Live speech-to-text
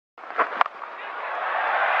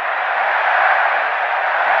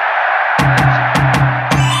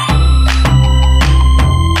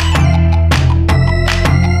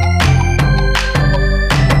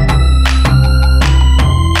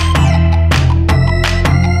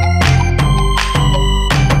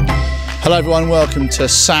Hello everyone, welcome to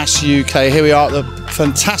SAS UK. Here we are at the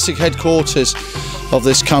fantastic headquarters of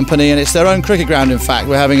this company, and it's their own cricket ground in fact.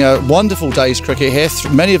 We're having a wonderful day's cricket here.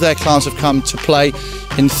 Many of their clients have come to play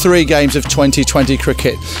in 3 games of 2020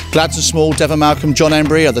 cricket. Gladstone Small, Devon Malcolm, John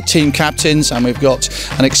Emburey are the team captains, and we've got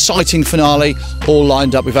an exciting finale all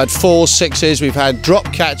lined up. We've had 4s, 6s, we've had drop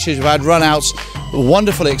catches, we've had run-outs. A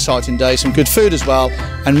wonderfully exciting day, some good food as well,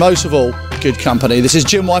 and most of all, good company. This is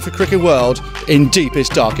Jim White for Cricket World in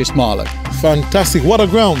deepest, darkest Marlow. Fantastic, what a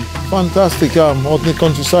ground, fantastic. Out in the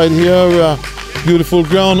countryside here, beautiful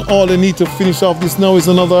ground. All they need to finish off this now is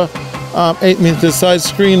another 8-meter side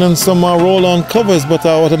screen and some roll-on covers, but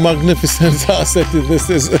what a magnificent set this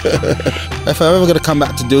is. If I'm ever going to come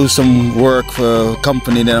back to do some work for a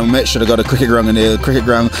company, then I'll make sure I got a cricket ground in there. Cricket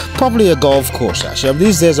ground, probably a golf course actually.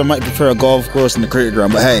 These days I might prefer a golf course than a cricket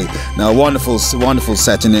ground, but hey, no, wonderful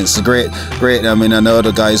setting. It's great. I mean, I know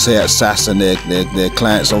the guys here at SAS and their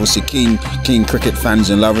clients, obviously keen cricket fans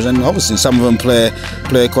and lovers, and obviously some of them play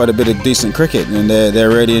quite a bit of decent cricket, and they're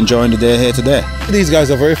really enjoying the day here today. These guys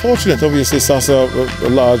are very fortunate. Obviously, SAS are a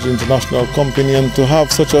large international company, and to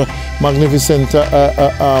have such a magnificent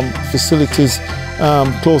facilities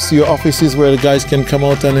close to your offices where the guys can come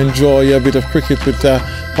out and enjoy a bit of cricket with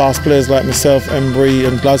past players like myself, Emburey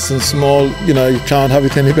and Gladstone Small. You know, you can't have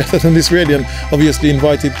it any better than this really, and obviously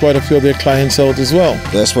invited quite a few of their clients out as well.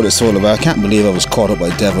 That's what it's all about. I can't believe I was caught up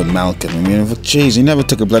by Devon Malcolm. I mean, geez, he never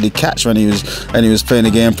took a bloody catch when he was playing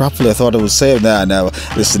the game properly. I thought I was saved that. Now,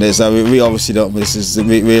 listen, we obviously don't.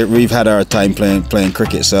 We've had our time playing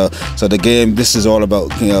cricket, so the game. This is all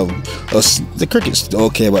about, you know, us. The cricket's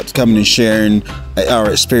okay, but coming and sharing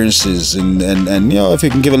our experiences, and you know, if you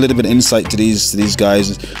can give a little bit of insight to these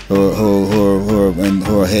guys who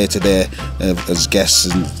are here today as guests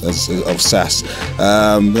of SAS,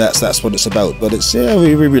 that's what it's about. But it's, yeah,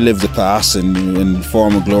 we relive the past and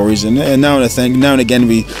former glories, and now and again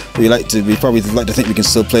we probably like to think we can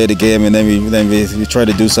still play the game, and then we try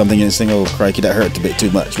to do something and think, oh crikey, that hurt a bit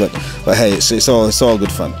too much. But hey, it's all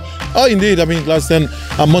good fun. Oh, indeed. I mean, Gladstone,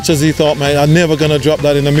 as much as he thought, man, I'm never going to drop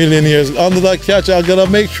that in a million years. Under that catch, I'm going to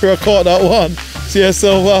make sure I caught that one. Yeah,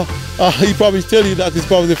 so he probably tell you that it's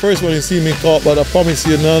probably the first one you see me caught, but I promise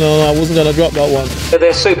you, no, I wasn't going to drop that one.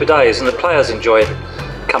 They're super days, and the players enjoy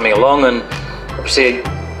coming along, and obviously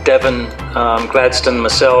Devon, Gladstone,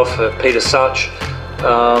 myself, Peter Such,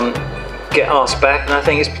 get asked back, and I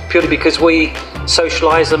think it's purely because we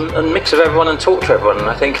socialise and mix with everyone and talk to everyone, and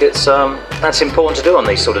I think it's that's important to do on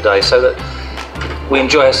these sort of days, so that we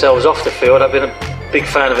enjoy ourselves off the field. I've been a big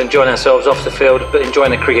fan of enjoying ourselves off the field, but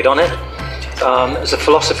enjoying the cricket on it. It's a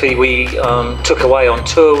philosophy we took away on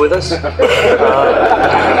tour with us.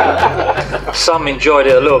 Some enjoyed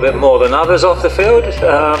it a little bit more than others off the field.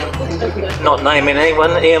 Not naming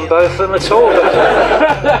anyone, Ian Botham at all.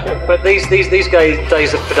 But these days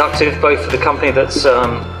are productive, both for the company that's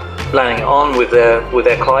laying it on with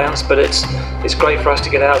their clients, but it's great for us to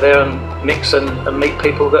get out there and mix and meet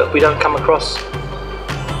people that we don't come across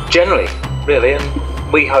generally, really,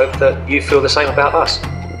 and we hope that you feel the same about us.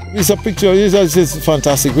 It's a picture, it's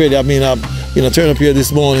fantastic really. I mean, you know, turning up here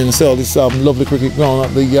this morning and saw this lovely cricket ground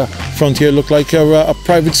at the front here looked like a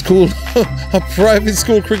private school, a private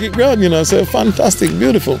school cricket ground, you know, so fantastic,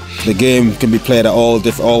 beautiful. The game can be played at all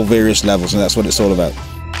various levels, and that's what it's all about.